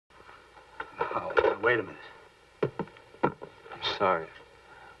wait a minute. I'm sorry,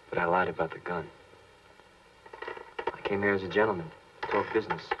 but I lied about the gun. I came here as a gentleman, to talk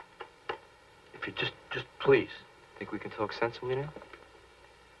business. If you just please. Think we can talk sensibly now?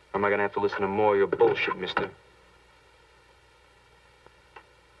 Or am I gonna have to listen to more of your bullshit, mister?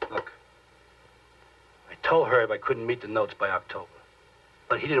 Look, I told Herb I couldn't meet the notes by October.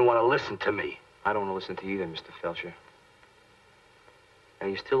 But he didn't want to listen to me. I don't want to listen to you either, Mr. Felcher. And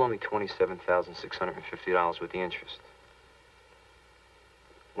you still owe me $27,650 with the interest.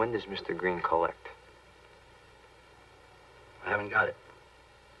 When does Mr. Green collect? I haven't got it.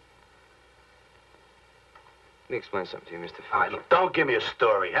 Let me explain something to you, Mr. Felcher. All right, look, don't give me a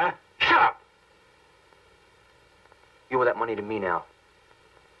story, huh? Shut up! You owe that money to me now.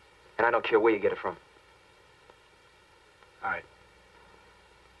 And I don't care where you get it from. All right.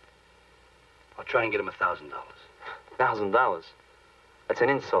 I'll try and get him $1,000. $1,000? That's an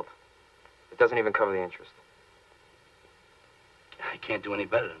insult. It doesn't even cover the interest. I can't do any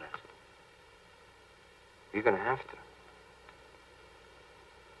better than that. You're gonna have to.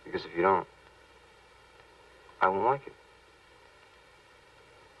 Because if you don't, I won't like it.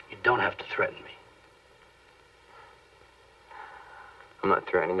 You don't have to threaten me. I'm not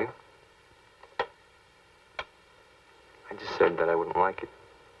threatening you. I just said that I wouldn't like it.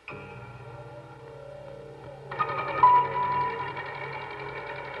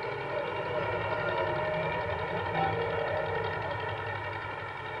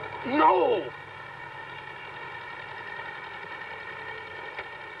 No!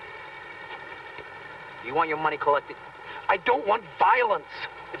 You want your money collected? I don't want violence.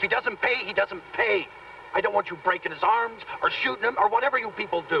 If he doesn't pay, he doesn't pay. I don't want you breaking his arms or shooting him or whatever you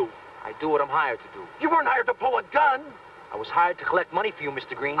people do. I do what I'm hired to do. You weren't hired to pull a gun. I was hired to collect money for you,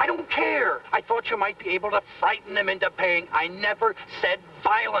 Mr. Green. I don't care. I thought you might be able to frighten him into paying. I never said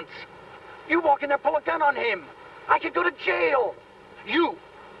violence. You walk in there, pull a gun on him. I could go to jail. You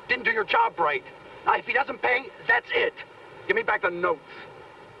didn't do your job right. Now, if he doesn't pay, that's it. Give me back the notes.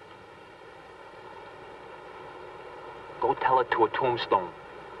 Go tell it to a tombstone.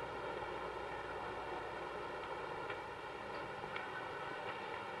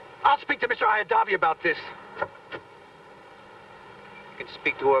 I'll speak to Mr. Ayadavi about this. You can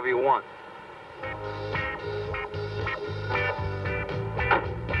speak to whoever you want.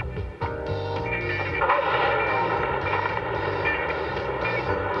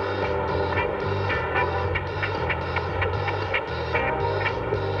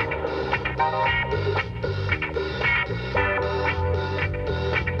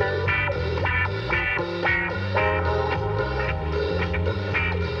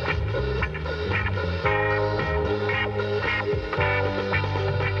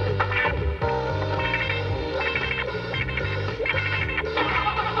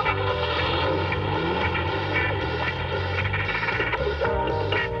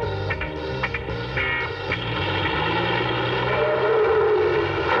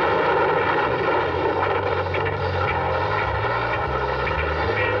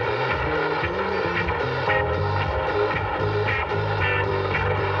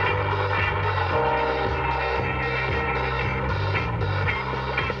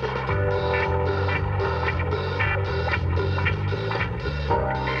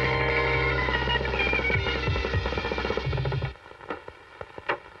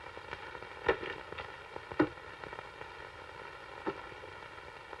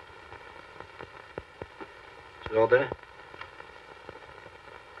 Is it all there?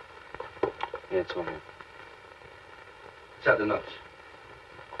 Yeah, it's all here. Let's have the notes.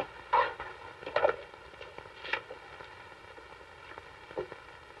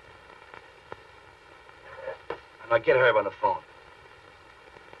 Now get Herb on the phone.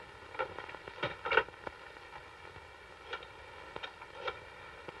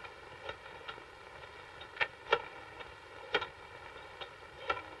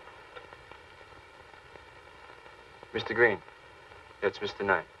 Mr. Green, it's Mr.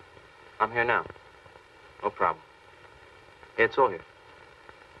 Knight. I'm here now. No problem. Yeah, it's all here.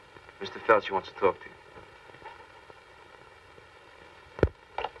 Mr. Felcher wants to talk to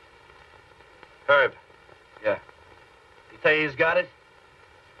you. Herb. Yeah. He tell you he's got it?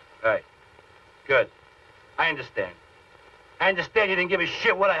 All right. Good. I understand. I understand you didn't give a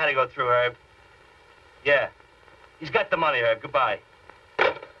shit what I had to go through, Herb. Yeah. He's got the money, Herb. Goodbye.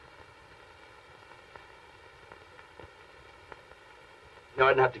 No,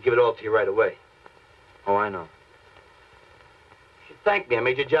 I didn't have to give it all to you right away. Oh, I know. You should thank me. I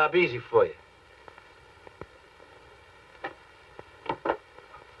made your job easy for you.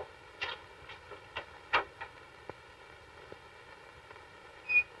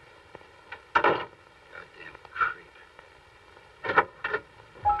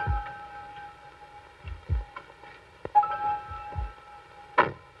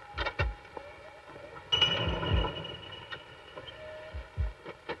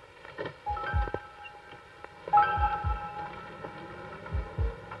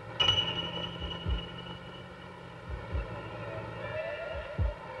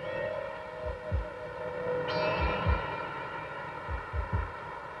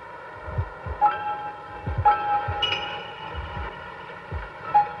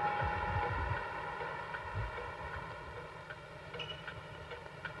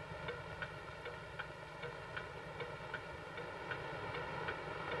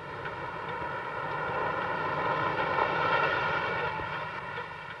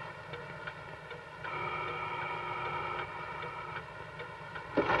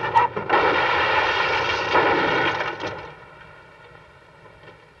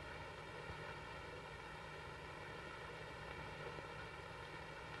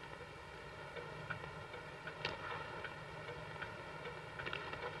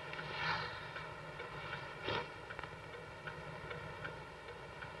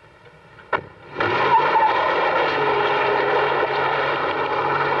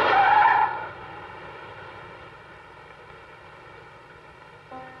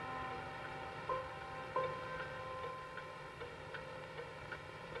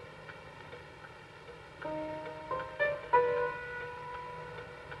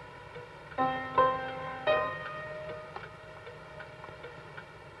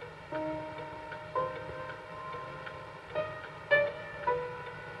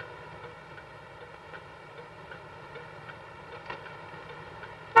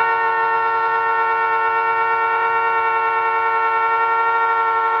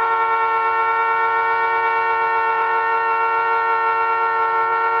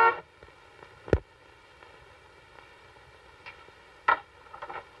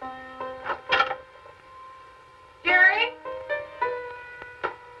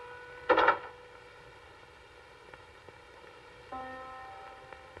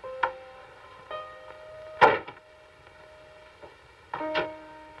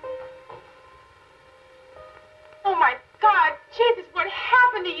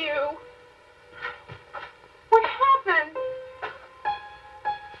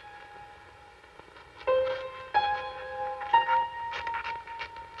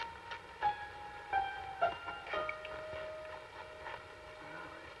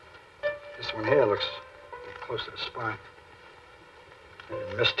 one here looks close to the spine. I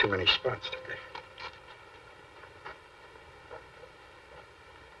didn't miss too many spots today.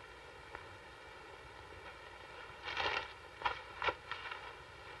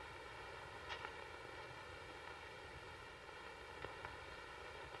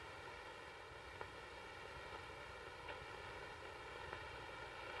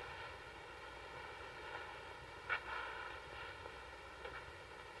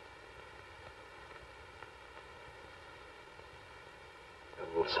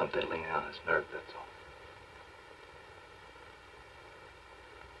 A little something laying on his nerve, that's all.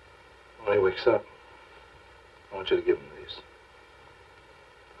 When he wakes up, I want you to give him these.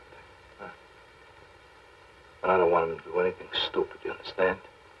 Huh? And I don't want him to do anything stupid, you understand?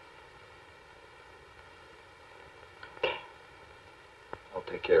 Okay. I'll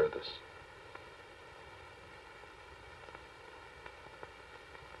take care of this.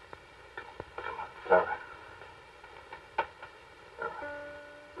 Come on, Farrah.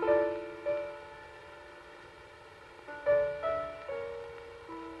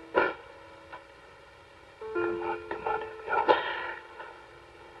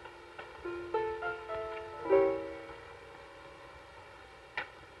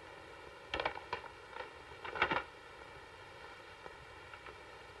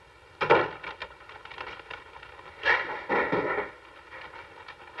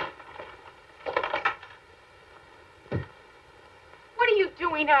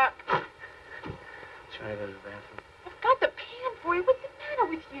 Doing up? Trying to go to the bathroom. I've got the pan for you. What's the matter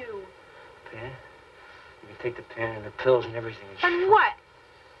with you? Pan? You can take the pan and the pills and everything. And what?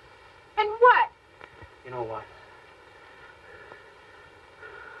 And what? You know what?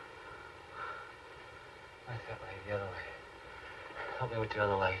 Like that lady, the other way. Help me with the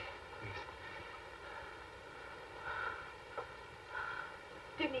other leg, please.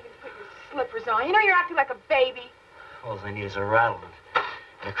 Didn't even put your slippers on. You know you're acting like a baby. All I need is a rattle and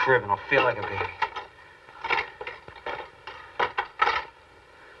a crib, and I'll feel like a baby.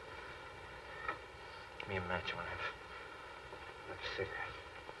 Give me a match. I want to have a cigarette.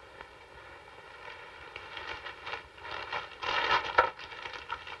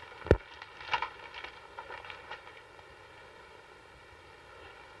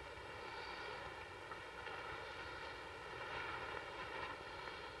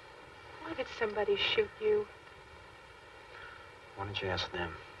 Why did somebody shoot you? Why don't you ask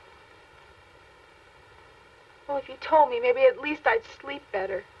them? Well, if you told me, maybe at least I'd sleep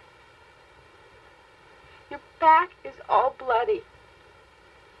better. Your back is all bloody.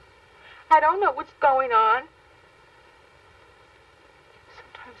 I don't know what's going on.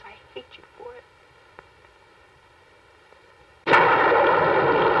 Sometimes I hate you for it.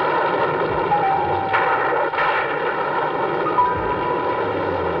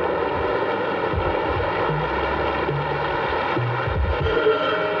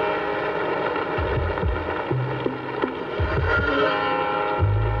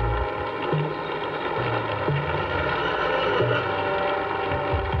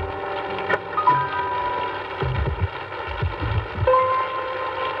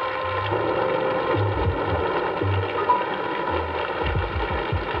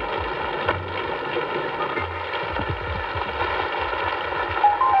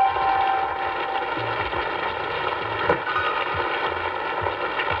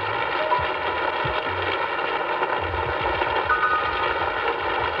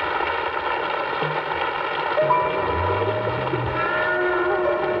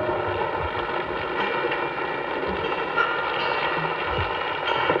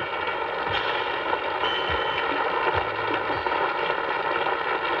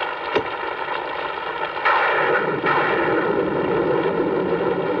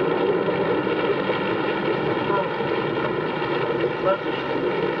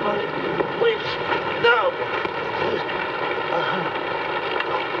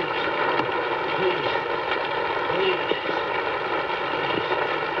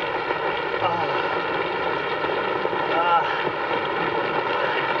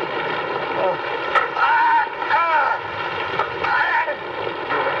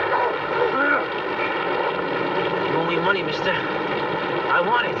 Money, mister. I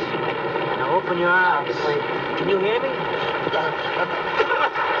want it. Now open your eyes. Can you hear me?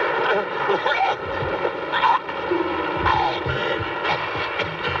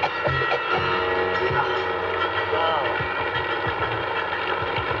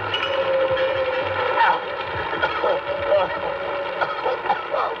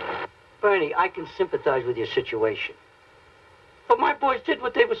 Bernie, I can sympathize with your situation. But my boys did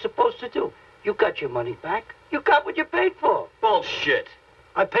what they were supposed to do. You got your money back. You got what you paid for. Bullshit.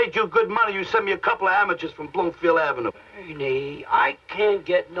 I paid you good money. You sent me a couple of amateurs from Bloomfield Avenue. Ernie, I can't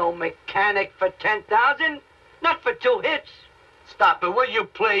get no mechanic for 10,000. Not for 2 hits. Stop it, will you,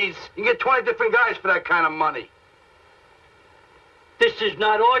 please? You can get 20 different guys for that kind of money. This is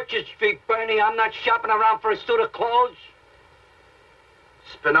not Orchard Street, Bernie. I'm not shopping around for a suit of clothes.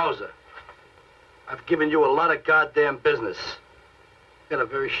 Spinoza, I've given you a lot of goddamn business. You got a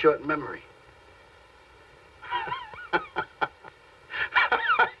very short memory.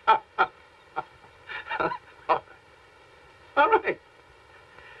 All right.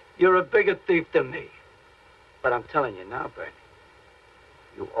 You're a bigger thief than me. But I'm telling you now, Bernie,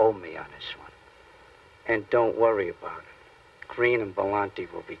 you owe me on this one. And don't worry about it. Green and Belanti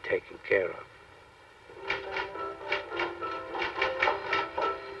will be taken care of.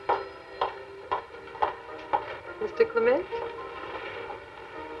 Mr. Clement?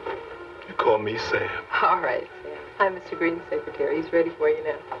 You call me Sam. All right, Sam. I'm Mr. Green's secretary. He's ready for you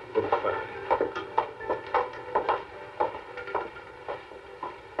now. Oh, fine.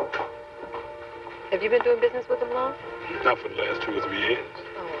 Have you been doing business with him long? Not for the last 2 or 3 years.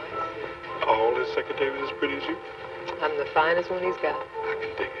 Oh, I All his secretaries as pretty as you. see. I'm the finest one he's got. I can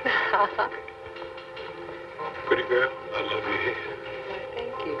dig it. Pretty girl, I love your hair. Why,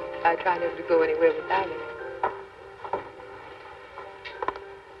 thank you. I try never to go anywhere without it.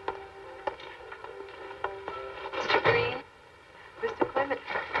 Mr. Green? Mr. Clement?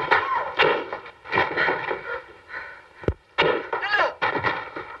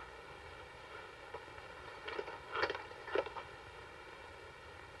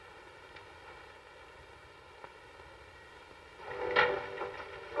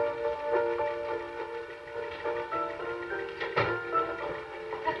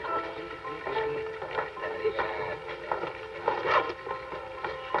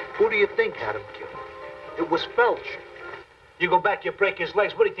 Who do you think had him killed? It was Felch. You go back, you break his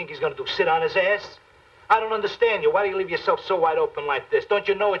legs, what do you think he's gonna do, sit on his ass? I don't understand you. Why do you leave yourself so wide open like this? Don't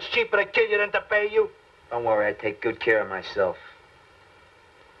you know it's cheaper to kill you than to pay you? Don't worry, I take good care of myself.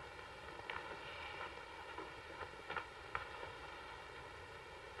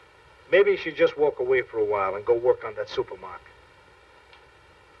 Maybe you should just walk away for a while and go work on that supermarket.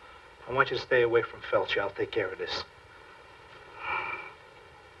 I want you to stay away from Felch. I'll take care of this.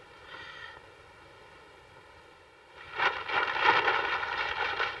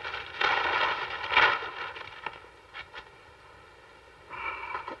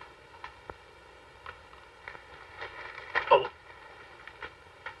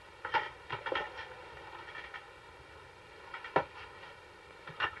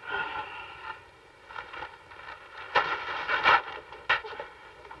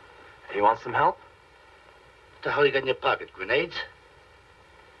 You want some help? What the hell you got in your pocket? Grenades?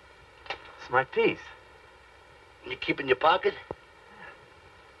 It's my piece. And you keep in your pocket?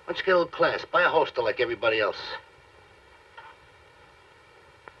 Why don't you get a little class? Buy a holster like everybody else.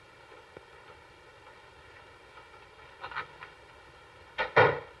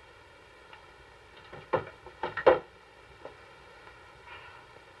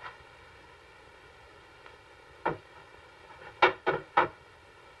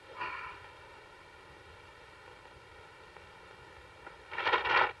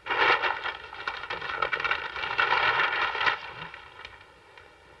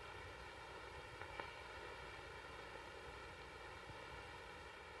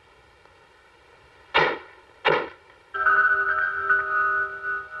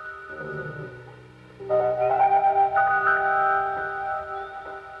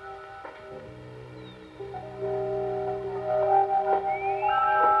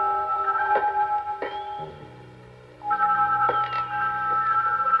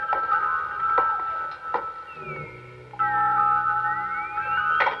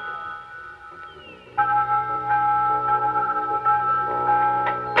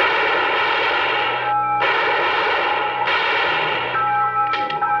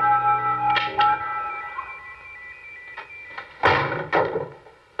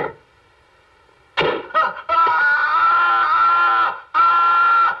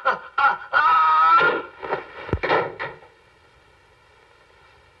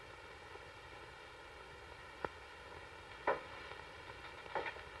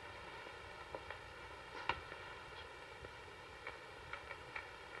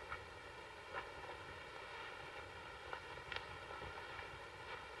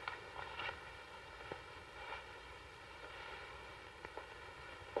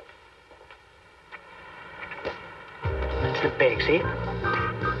 That's the bag, see it?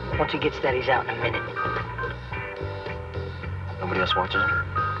 Once he gets that, he's out in a minute. Nobody else watches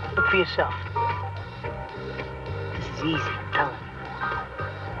him? Look for yourself. This is easy, I'm telling you.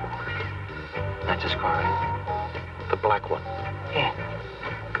 That's his car, right? The black one. Yeah.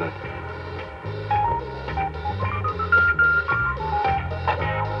 Good.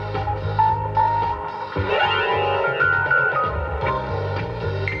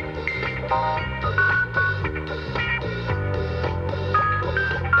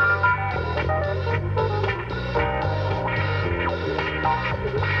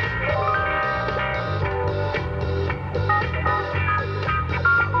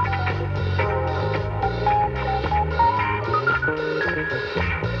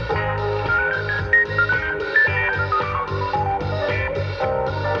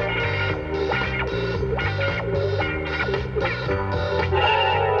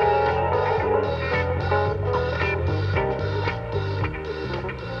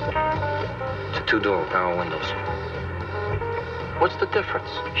 Two-door power windows. What's the difference?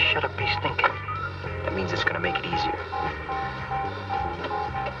 Shut up, be stinking. That means it's gonna make it easier.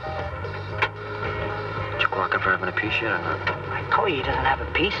 Did you clock him for having a piece yet or not? I told you he doesn't have a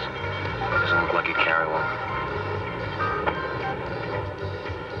piece. Doesn't look like you carry one.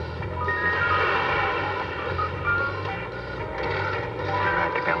 I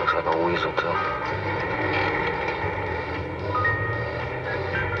think that looks like a weasel, too.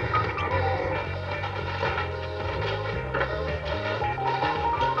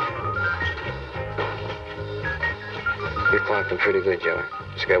 You clocked him pretty good, Joey.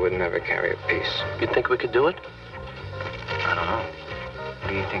 This guy would never carry a piece. You think we could do it? I don't know. What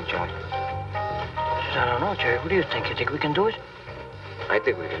do you think, Joey? I don't know, Jerry. What do you think? You think we can do it? I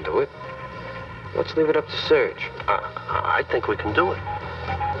think we can do it. Let's leave it up to Serge. I think we can do it.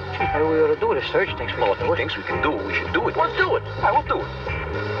 Gee, maybe we ought to do it if Serge thinks we can do it. Well, if he thinks we can do it, we should do it. Let's do it. I will do it.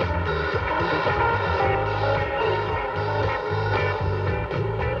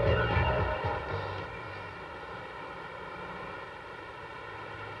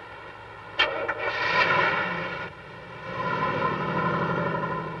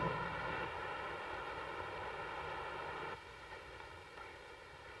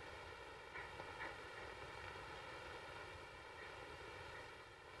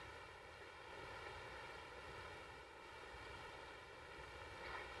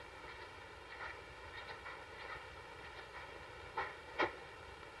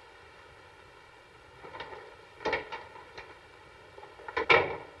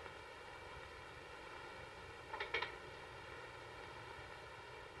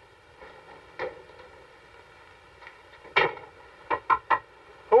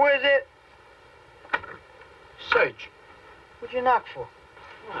 Who is it? Serge. What'd you knock for?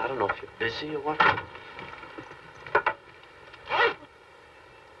 I don't know if you're busy or what.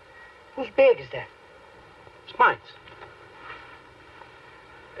 Whose bag is that? It's mine.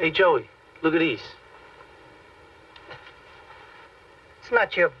 Hey, Joey, look at these. It's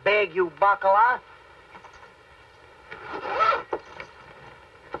not your bag, you bacala.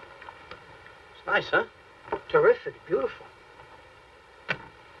 It's nice, huh? Terrific, beautiful.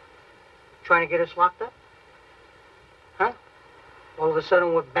 Trying to get us locked up? Huh? All of a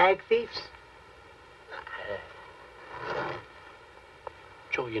sudden we're bag thieves?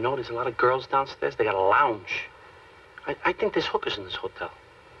 Joe, you know there's a lot of girls downstairs. They got a lounge. I think there's hookers in this hotel.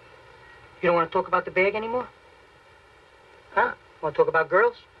 You don't want to talk about the bag anymore? Huh? Want to talk about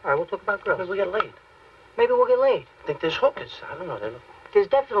girls? All right, we'll talk about girls. Maybe we'll get laid. Maybe we'll get laid. I think there's hookers. I don't know. There's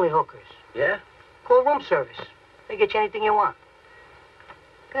definitely hookers. Yeah? Call room service. They get you anything you want.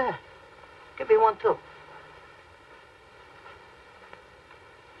 Go ahead. Give me one, too.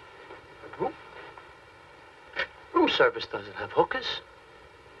 Room service doesn't have hookers.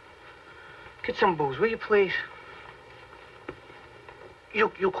 Get some booze, will you, please? You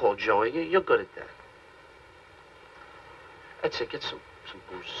call Joey. You're good at that. That's it. Get some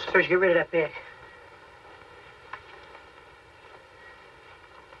booze. Serge, get rid of that bag.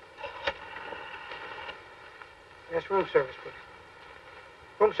 That's room service, please.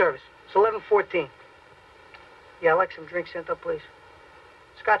 Room service. It's 11:14. Yeah, I'd like some drinks sent up, please.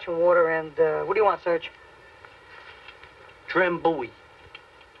 Scotch and water, and, what do you want, Serge? Drambuie.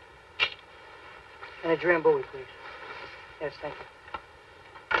 And a Drambuie, please. Yes, thank you.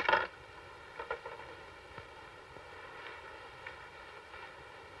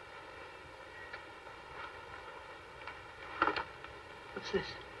 What's this?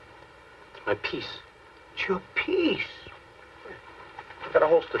 It's my piece. It's your piece. Got a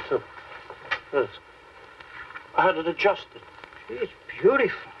holster, too. Yes. I had it adjusted. Gee, it's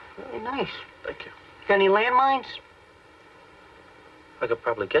beautiful. Very nice. Thank you. Got any landmines? I could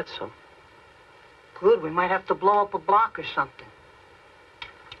probably get some. Good. We might have to blow up a block or something.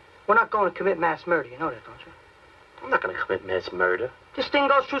 We're not going to commit mass murder. You know that, don't you? I'm not going to commit mass murder. This thing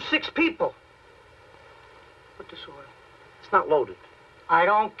goes through 6 people. Put this away. It's not loaded. I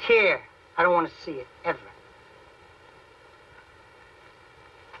don't care. I don't want to see it, ever.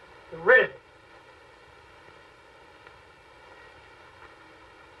 Get rid of it.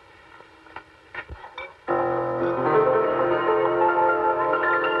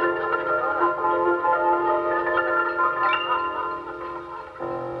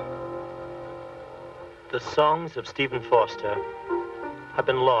 The songs of Stephen Foster have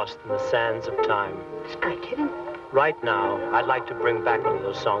been lost in the sands of time. This guy kidding? Right now, I'd like to bring back one of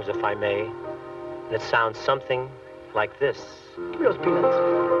those songs, if I may. And it sounds something like this. Give me those peanuts.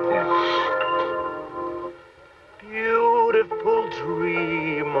 Beautiful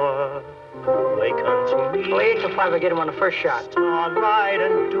dreamer, wake unto me. Oh, 8 to 5, I get him on the first shot. Starlight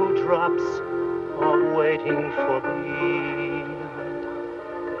and dewdrops are waiting for thee.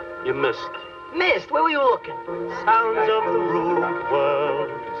 You missed. Missed? Where were you looking? Sounds of the rude world,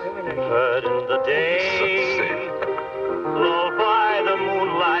 heard in the day, lulled by the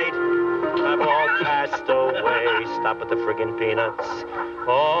moonlight, have all passed away. Stop at the friggin' peanuts.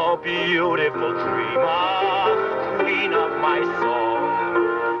 Oh, beautiful dreamer, queen of my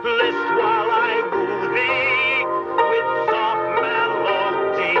song, list while I woo thee with soft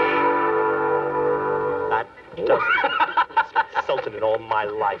melody. That does it. Insulted in all my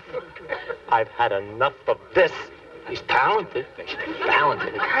life. I've had enough of this. He's talented.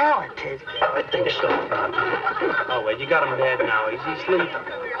 Talented? Talented? I think so. Oh, well, you got him dead now. He's asleep.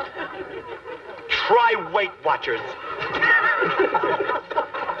 Try Weight Watchers.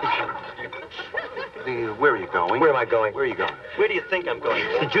 Where are you going? Where am I going? Where are you going? Where do you think I'm going?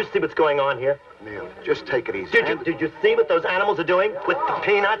 Did you see what's going on here? Neil, just take it easy. Did you see what those animals are doing with the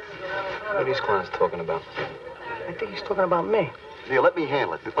peanuts? What are these clowns talking about? I think he's talking about me. Neil, let me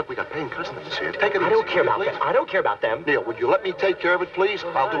handle it. Look, we got paying customers here. Take it easy. I don't care about please. them. I don't care about them. Neil, would you let me take care of it, please?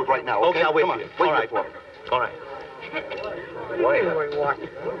 I'll do it right now, okay? I'll wait Come for on. you. Wait All right. for me. All right.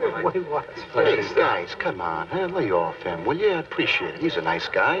 Wait, what? Hey, guys, come on. Huh? Lay off him, will you? I appreciate it. He's a nice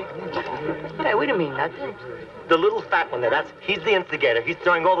guy. Hey, we didn't mean nothing. The little fat one there, he's the instigator. He's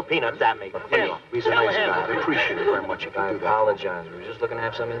throwing all the peanuts at me. He's a nice guy. I appreciate it very much if you I do that. apologize. We were just looking to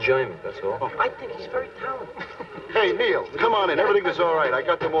have some enjoyment, that's all. I think he's very talented. Hey, Neil, come on in. Everything is all right. I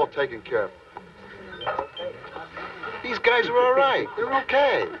got them all taken care of. These guys are all right. They're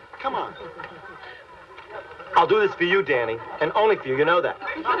okay. Come on. I'll do this for you, Danny, and only for you. You know that.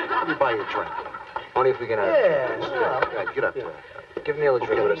 Let me buy you a drink. Only if we can have Yeah. Right, get up there. Give Neil a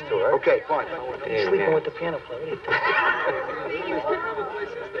drink with us, too, all right? Okay, fine. He's sleeping with the piano player. What do you think?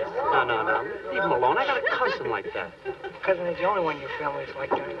 No. Leave him alone. I got a cousin like that. Cousin is the only one in your family is like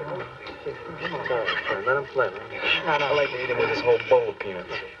that. It's all right. Let him play. No, Let me eat him with his whole bowl of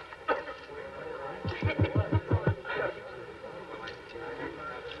peanuts.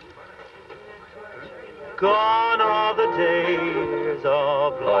 Gone are the days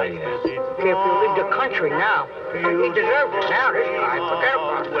of life as it's If you leave the country now, he deserves it now, this guy. Forget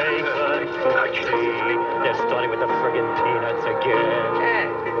about it. They're starting with the friggin' peanuts again.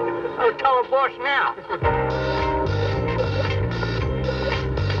 Yeah. Oh, tell the boss now.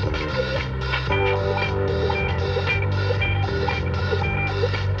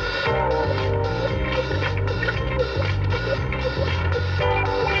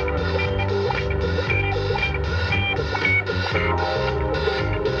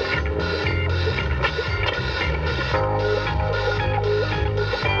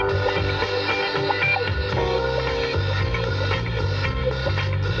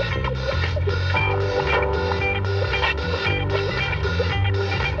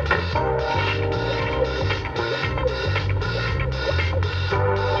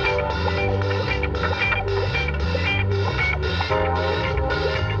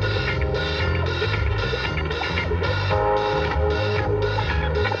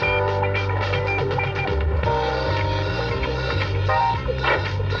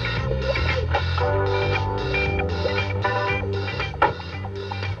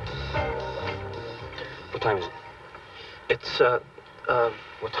 What time is it? It's,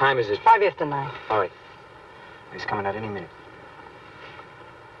 what time is it? 5 after 9. All right. He's coming out any minute.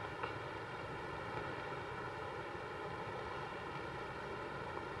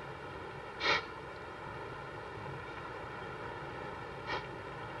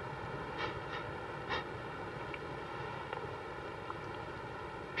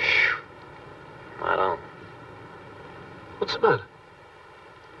 Right on. What's the matter?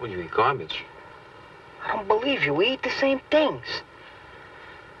 What do you eat, garbage? I don't believe you. We eat the same things.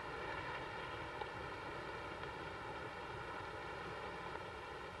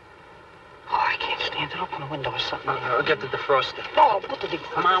 Oh, I can't stand it. Open the window or something. I'll get the defroster. No, put the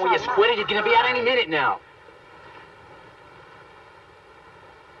defroster. Come on, will you quit it? He's gonna be out any minute now.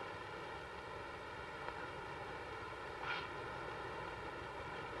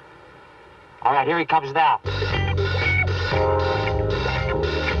 All right, here he comes now.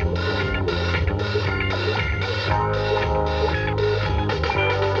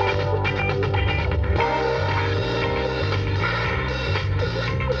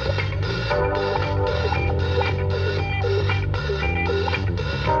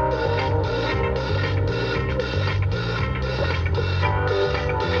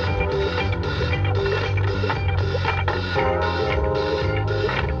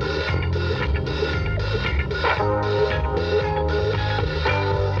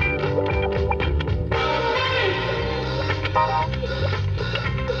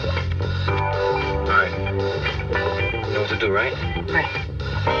 Do, right? Right.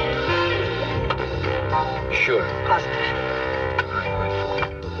 Sure. Positive. All right,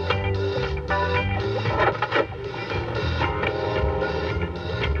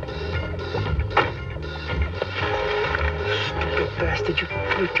 Stupid bastard.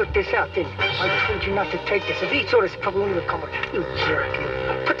 You took this out, didn't you? I told you not to take this. If he saw this, probably wouldn't have come with you jerk.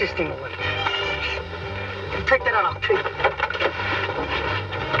 You. Put this thing away. You take that out, I'll kill you.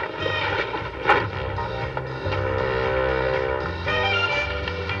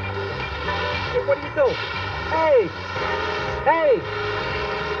 What are you doing? Hey! Hey!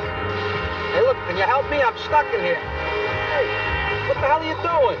 Hey, look, can you help me? I'm stuck in here. Hey, what the hell are you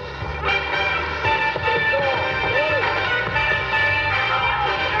doing?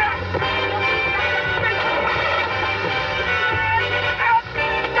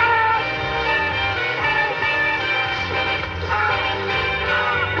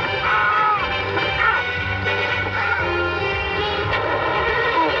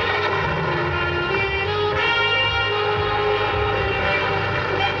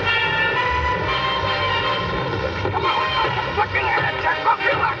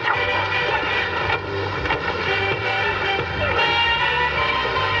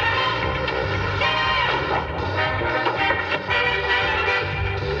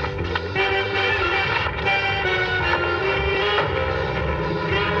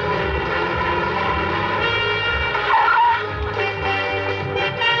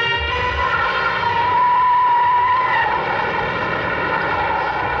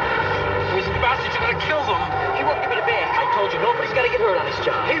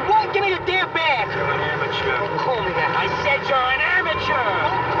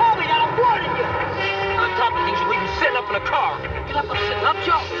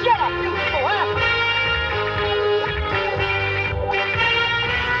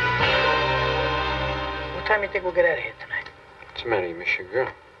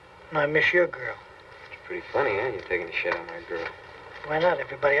 I miss your girl. It's pretty funny, huh? You're taking a shit on my girl. Why not?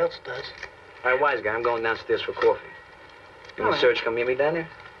 Everybody else does. All right, wise guy, I'm going downstairs for coffee. You and Serge come meet me down there?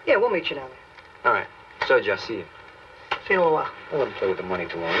 Yeah, we'll meet you down there. All right. Serge, I'll see you. See you in a little while. I wouldn't play with the money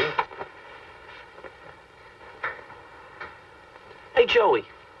too long, will you? Hey, Joey.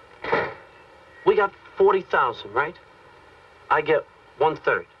 We got 40,000, right? I get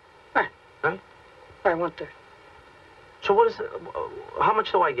 1/3. Right. Right? Right, 1/3. So what is it? How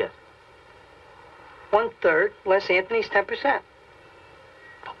much do I get? 1/3 less Anthony's 10%.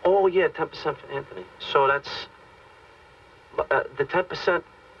 Oh, yeah, 10% for Anthony. So that's the 10%.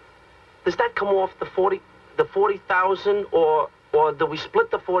 Does that come off the 40,000, or do we split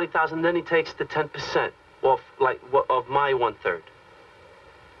the 40,000? Then he takes the 10% off, like, of my 1/3.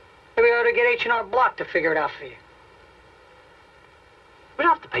 Maybe we ought to get H&R Block to figure it out for you. We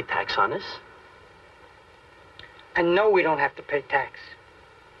don't have to pay tax on this. And no, we don't have to pay tax.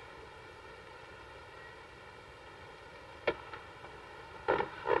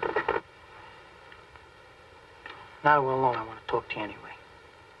 Now that we're alone, I want to talk to you anyway.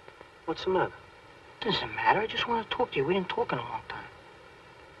 What's the matter? Doesn't matter. I just want to talk to you. We didn't talk in a long time.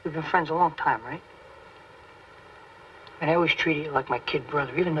 We've been friends a long time, right? And I always treated you like my kid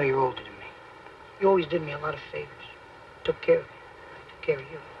brother, even though you're older than me. You always did me a lot of favors. Took care of me. I took care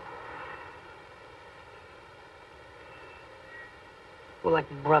of you. We're like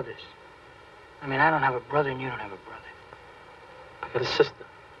brothers. I mean, I don't have a brother and you don't have a brother. I got a sister.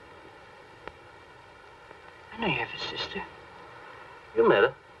 I know you have a sister. You met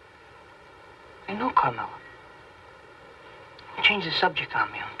her. I know, Carmela. You changed the subject on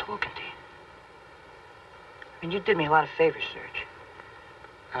me. I'm talking to you. I mean, you did me a lot of favors, Serge.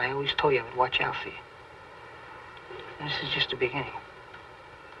 And I always told you I would watch out for you. And this is just the beginning.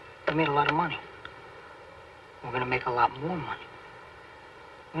 We made a lot of money. We're going to make a lot more money.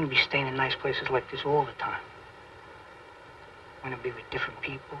 We're going to be staying in nice places like this all the time. We're going to be with different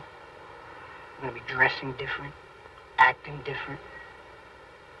people. We're going to be dressing different, acting different.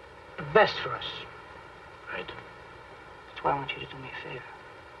 The best for us. Right. That's why I want you to do me a favor.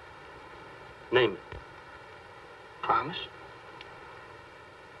 Name it. Promise?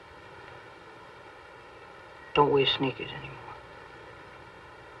 Don't wear sneakers anymore.